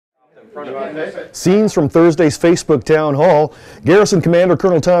Scenes from Thursday's Facebook Town Hall. Garrison Commander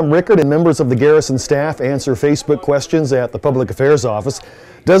Colonel Tom Rickard and members of the Garrison staff answer Facebook questions at the Public Affairs Office.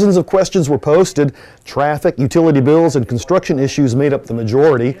 Dozens of questions were posted. Traffic, utility bills, and construction issues made up the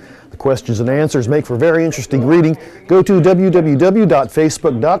majority. The questions and answers make for very interesting reading. Go to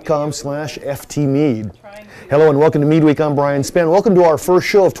www.facebook.com/ftmeade. Hello and welcome to Meade Week. I'm Brian Spann. Welcome to our first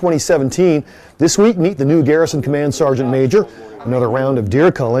show of 2017. This week, meet the new Garrison Command Sergeant Major, another round of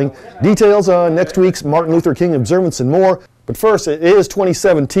deer culling, details on next week's Martin Luther King observance, and more. But first, it is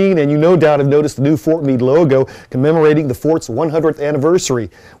 2017, and you no doubt have noticed the new Fort Meade logo commemorating the fort's 100th anniversary.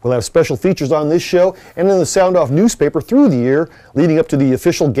 We'll have special features on this show and in the Sound Off newspaper through the year, leading up to the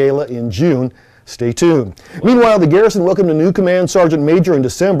official gala in June. Stay tuned. Meanwhile, the Garrison welcomed a new Command Sergeant Major in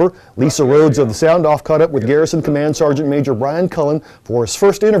December. Lisa Rhodes of the Sound Off caught up with Garrison Command Sergeant Major Brian Cullen for his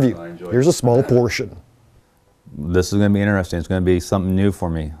first interview. Here's a small portion. This is going to be interesting. It's going to be something new for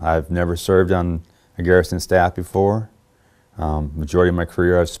me. I've never served on a Garrison staff before. Majority of my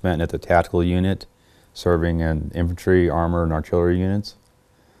career I've spent at the tactical unit, serving in infantry, armor, and artillery units.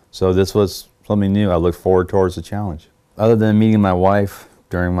 So this was something new. I look forward towards the challenge. Other than meeting my wife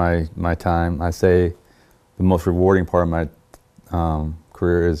during my time, I say the most rewarding part of my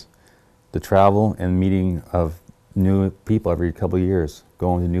career is the travel and meeting of new people every couple of years,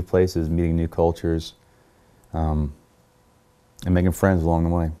 going to new places, meeting new cultures, and making friends along the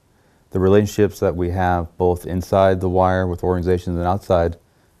way. The relationships that we have both inside the wire with organizations and outside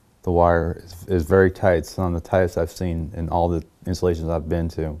the wire is very tight. It's some of the tightest I've seen in all the installations I've been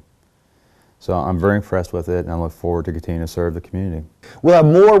to. So I'm very impressed with it, and I look forward to continuing to serve the community. We'll have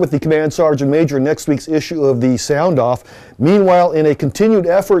more with the Command Sergeant Major in next week's issue of the Sound Off. Meanwhile, in a continued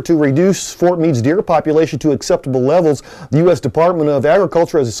effort to reduce Fort Meade's deer population to acceptable levels, the U.S. Department of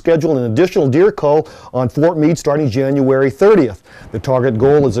Agriculture has scheduled an additional deer cull on Fort Meade starting January 30th. The target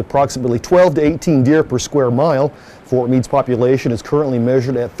goal is approximately 12 to 18 deer per square mile. Fort Meade's population is currently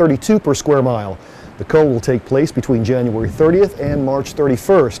measured at 32 per square mile. The cull will take place between January 30th and March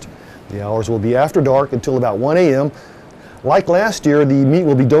 31st. The hours will be after dark until about 1 a.m. Like last year, the meat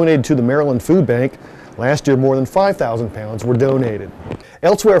will be donated to the Maryland Food Bank. Last year, more than 5,000 pounds were donated.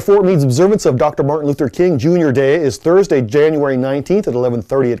 Elsewhere, Fort Meade's observance of Dr. Martin Luther King Jr. Day is Thursday, January 19th at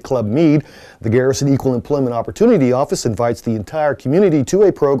 11:30 at Club Meade. The Garrison Equal Employment Opportunity Office invites the entire community to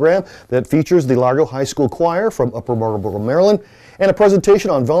a program that features the Largo High School Choir from Upper Marlboro, Maryland, and a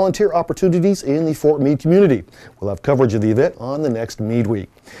presentation on volunteer opportunities in the Fort Meade community. We'll have coverage of the event on the next Meade Week.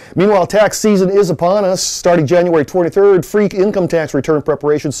 Meanwhile, tax season is upon us. Starting January 23rd, free income tax return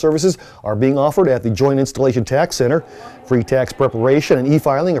preparation services are being offered at the Joint Installation Tax Center. Free tax preparation and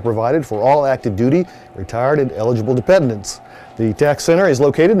e-filing are provided for all active duty, retired, and eligible dependents. The tax center is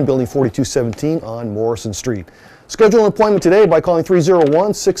located in Building 4217 on Morrison Street. Schedule an appointment today by calling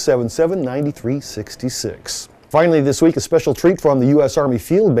 301-677-9366. Finally, this week, a special treat from the U.S. Army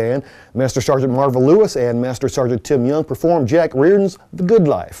Field Band. Master Sergeant Marva Lewis and Master Sergeant Tim Young performed Jack Reardon's The Good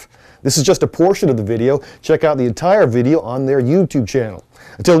Life. This is just a portion of the video. Check out the entire video on their YouTube channel.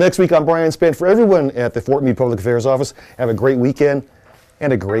 Until next week, I'm Brian Spann. For everyone at the Fort Meade Public Affairs Office, have a great weekend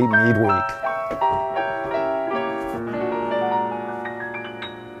and a great Meade Week.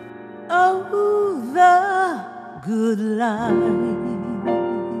 Oh, the good life.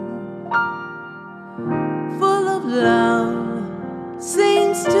 Love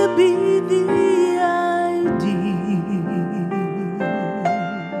seems to be the ideal.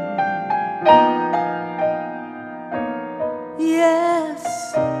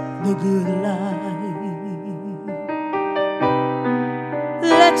 Yes, the good life.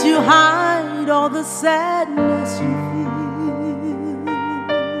 Let you hide all the sadness you feel.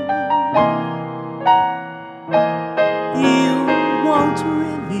 You won't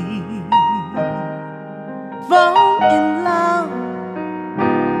really fall in love,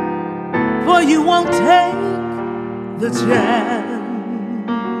 for you won't take the chance.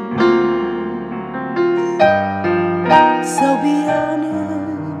 So be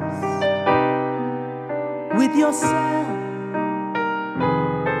honest with yourself.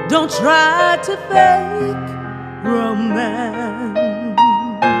 Don't try to fake romance.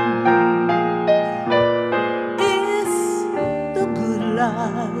 It's the good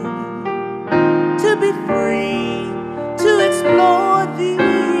life to be free, to explore the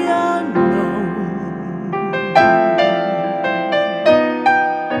unknown.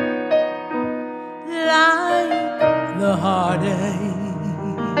 Like the heartache,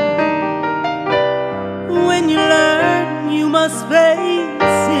 when you learn you must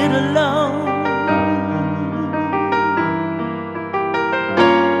face it alone.